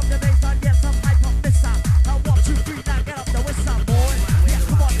gonna hype up the bass line. Yes, I'm hype up this sound. Now 1, 2, 3, now get up the west side, boy. Yeah,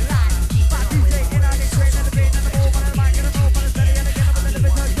 come on, live. My DJ in on the train and the beat and the move and the mic and the move and the steady and again I'm a little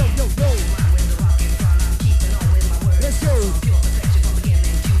bit yo. Let's go.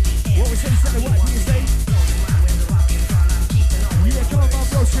 What we say, Sally, what do you say? Yeah, come on, my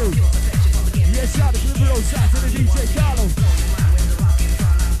bro, shoot. Yeah, shout out to the road side to the DJ Carlo.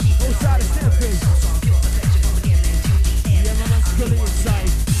 Road side of Stanford. Yeah, my man's fully inside.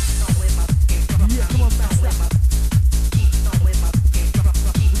 Yeah, come on, master.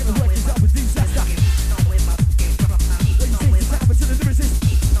 We're gonna work this out with disaster. What do you think is happening to the lyricist?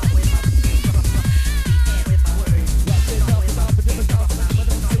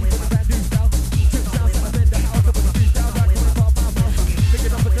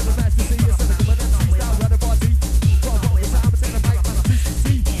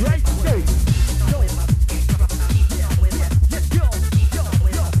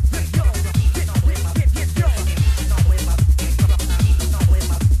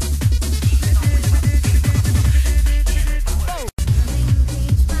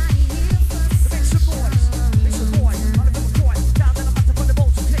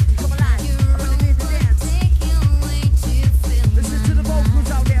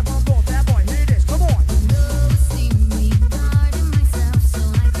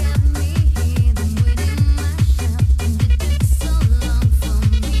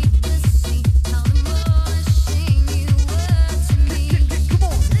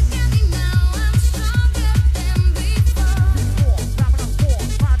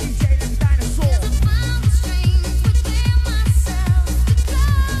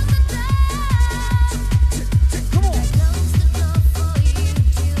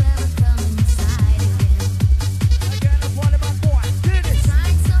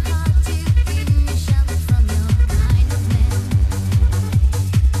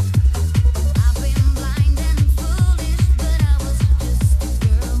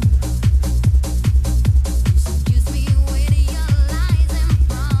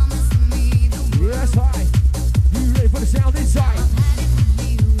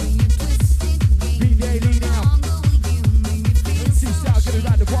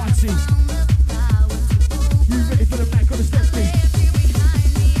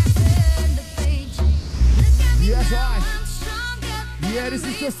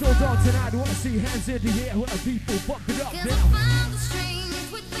 Hands in the air, what people bump it up now.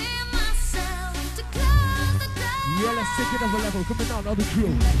 Yeah, let's take it up a level. Coming on the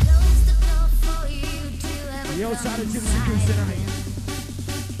crew. Yo, shout out Gypsy Crew tonight.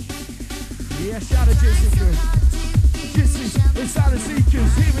 Yeah, shout out Gypsy Crew. Gypsy, it's out of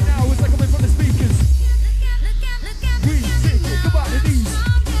CQs. Hear me now, it's like coming from the speakers. We take it, come on the knees.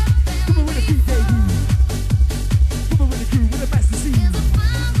 Come on with the beat, baby. Come on with the crew, with the master scene.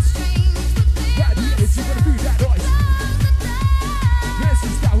 You're gonna be that noise. Yes,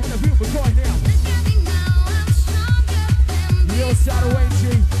 it's that with the real McCoy now. Yo, shout out AG,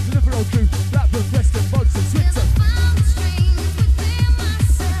 Liverpool crew, Blackburn, Preston, Munson, Swinton.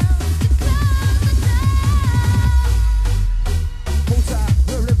 Hold tight,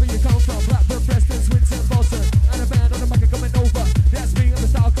 wherever you come from, Blackburn, Preston, Swinton, Boston, and a band on the mic coming over. That's me on the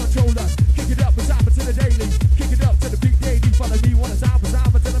style controller. Kick it up beside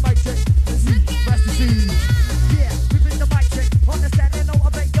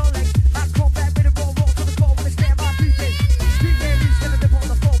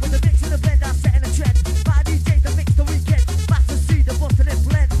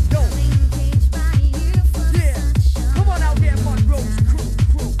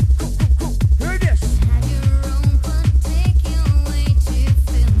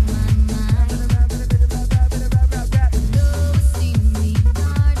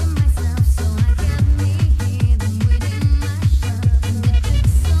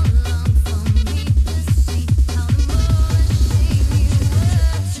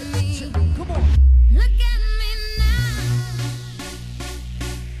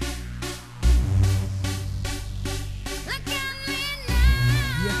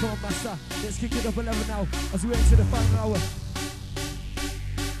master. Let's kick it up a level now as we enter the final hour.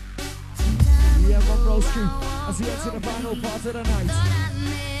 Yeah, Monroes crew, as we enter the final part of the night.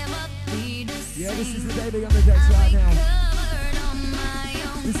 Yeah, this is the daily on the decks right now.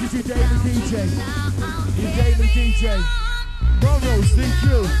 This is your daily DJ. Your daily DJ. Monroes, DQ.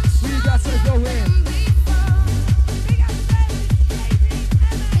 We got to go in.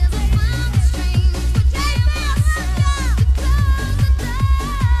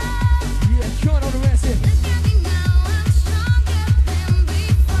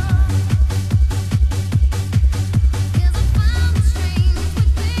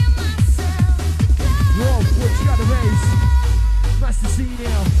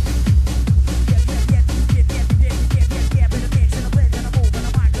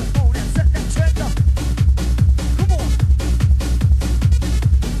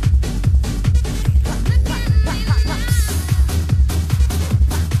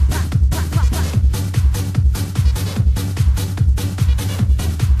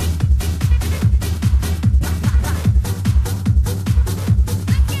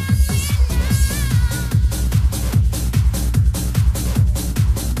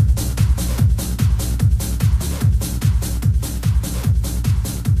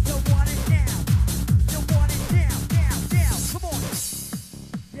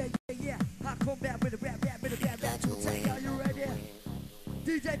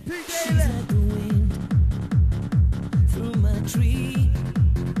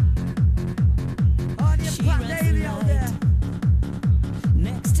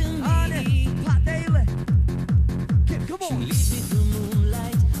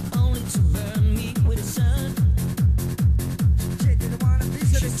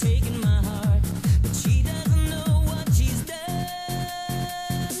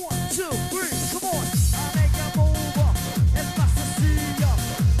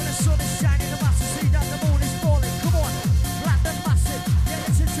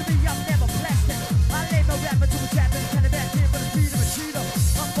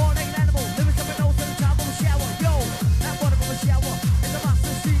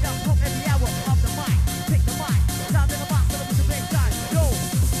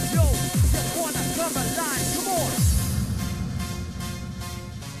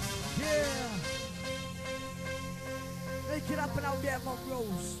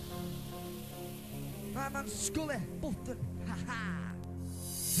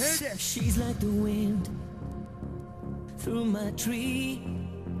 She's like the wind through my tree.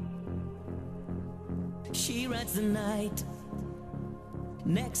 She rides the night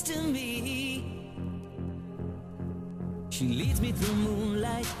next to me. She leads me through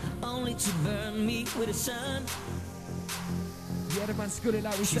moonlight only to burn me with the sun. Yeah, the man's good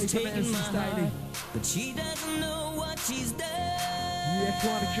like we say from MC Daily. But she doesn't know what she's done. Yeah,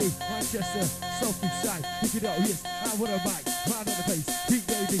 come on the crew, Manchester, South East side, pick it up, yes, I want a mic, round on the place, Pete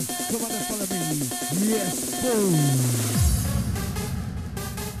Baby, come on and follow me, yes, boom.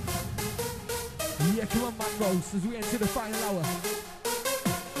 Yeah, come on Monroes, as we enter the final hour.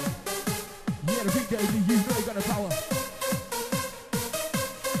 Yeah, the Pete Baby, you know you got the power.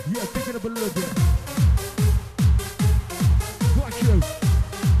 Yeah, pick it up a little bit. Come on crew.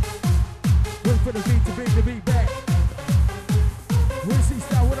 Wait for the beat to bring the beat back. We'll see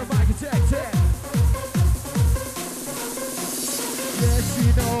style with a mic attack tag. Yes,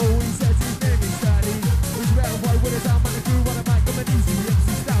 you know, he says his name is Daddy. Which better boy with a down on the crew, on a mic, coming easy.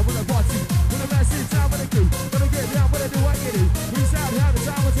 MC style with a party. With a massive time with a crew. Gonna get down, what I do, I get it. We sound how the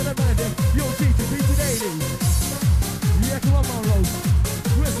time until the melody. You'll teach to beat daily. Yeah, come on, Monroes.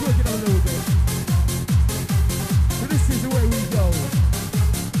 Let's work it out a little bit. But this is the way we go.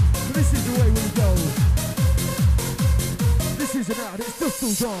 But this is the way we go. This is an out, it's just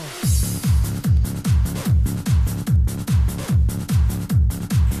too on.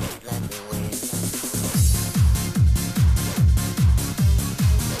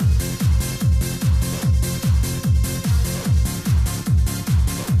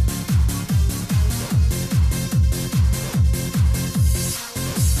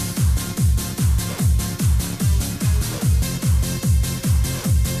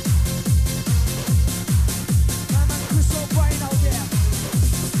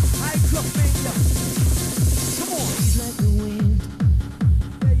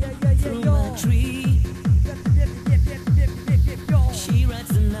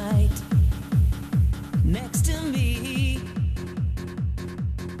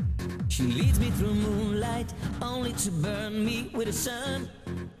 To burn me with the sun.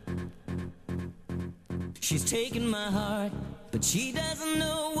 She's taken my heart, but she doesn't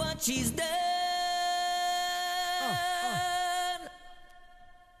know what she's done.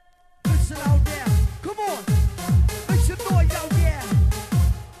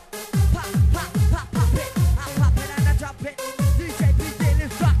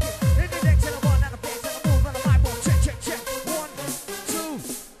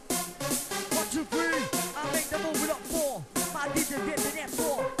 can get